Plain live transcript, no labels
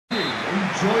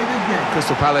enjoy the game.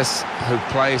 Crystal Palace, who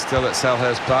play still at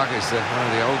Selhurst Park, is one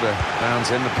of the older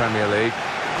grounds in the Premier League.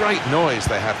 Great noise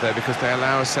they have there because they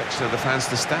allow a section of the fans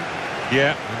to stand.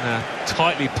 Yeah, and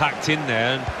tightly packed in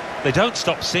there, and they don't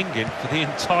stop singing for the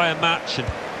entire match, and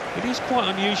it is quite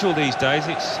unusual these days.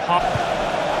 It's hard.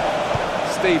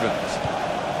 Stevens.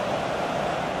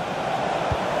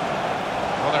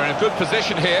 Well, they're in a good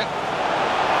position here.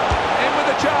 In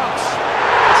with a chance.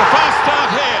 It's a fast start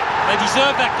here. They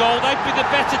deserve that goal. They've been the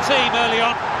better team early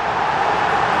on.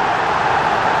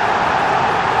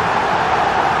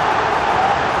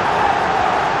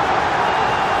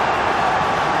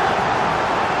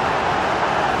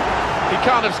 He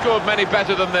can't have scored many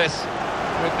better than this,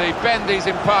 with the bend he's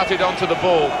imparted onto the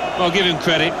ball. I'll give him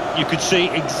credit. You could see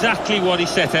exactly what he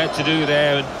set out to do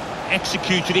there and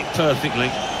executed it perfectly.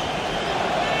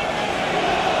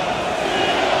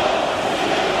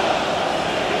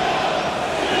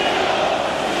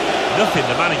 Nothing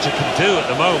the manager can do at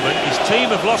the moment. His team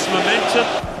have lost momentum.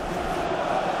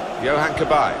 Johan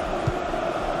Cabaye.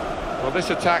 Well, this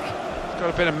attack has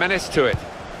got a bit of menace to it.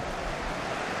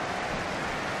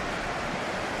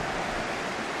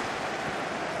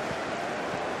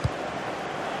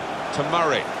 To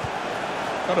Murray.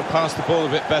 Got to pass the ball a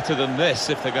bit better than this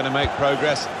if they're going to make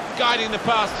progress. Guiding the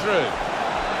pass through.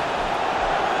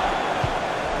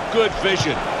 Good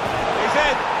vision. He's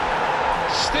in.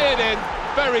 Steered in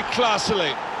very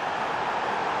classily.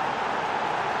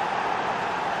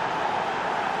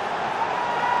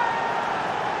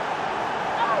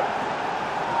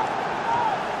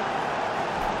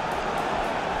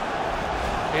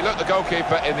 He looked the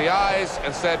goalkeeper in the eyes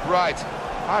and said, right,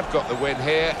 I've got the win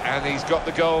here, and he's got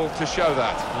the goal to show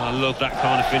that. I love that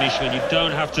kind of finish when you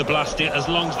don't have to blast it as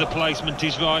long as the placement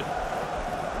is right.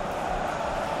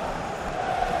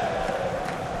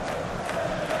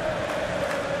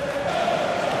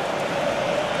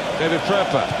 David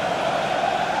Prepper.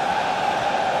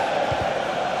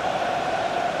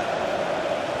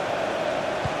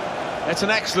 It's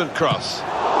an excellent cross.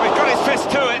 Oh, he's got his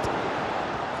fist to it.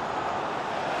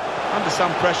 Under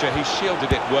some pressure, he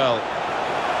shielded it well.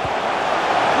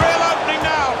 Real opening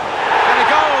now. And a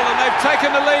goal, and they've taken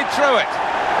the lead through it.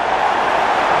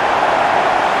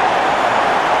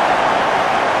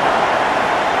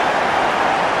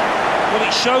 Well,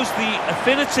 it shows the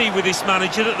affinity with this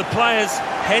manager that the players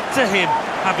head to him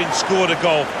having scored a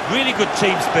goal. Really good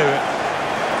team spirit.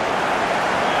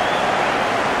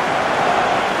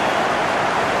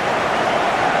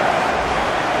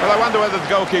 Well, I wonder whether the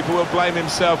goalkeeper will blame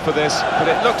himself for this, but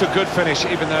it looked a good finish,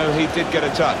 even though he did get a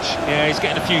touch. Yeah, he's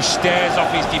getting a few stares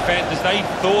off his defenders. They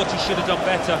thought he should have done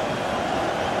better.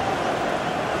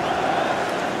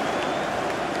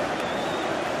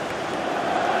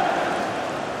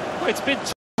 Well, it's been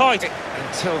tight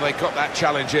until they got that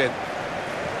challenge in.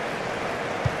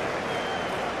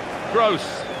 Gross.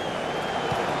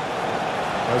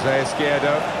 Jose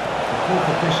Izquierdo.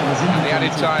 And the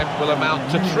added time will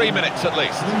amount to 3 minutes at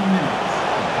least. 3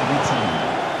 minutes of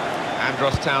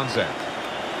Andros Townsend.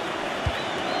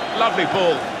 Lovely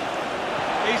ball.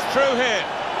 He's through here.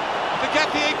 To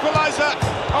get the equaliser.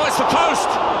 Oh, it's the post.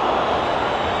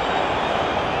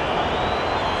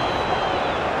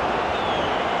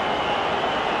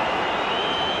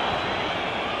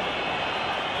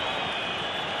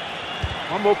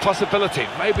 One more possibility,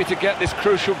 maybe to get this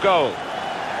crucial goal.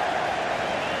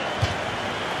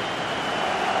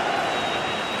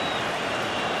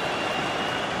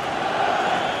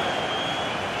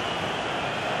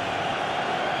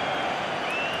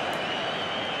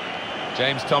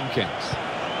 James Tompkins.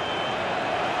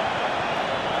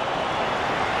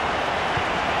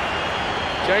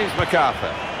 James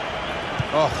MacArthur.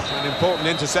 Oh, an important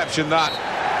interception that.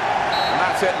 And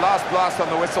that's it, last blast on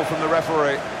the whistle from the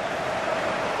referee.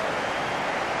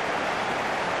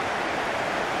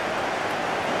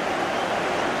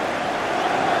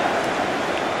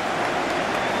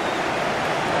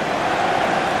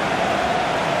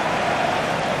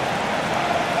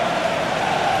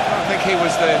 I think he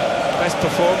was the best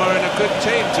performer in a good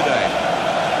team today.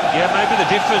 Yeah, maybe the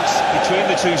difference between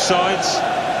the two sides.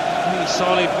 Really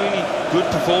solid, really good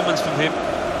performance from him.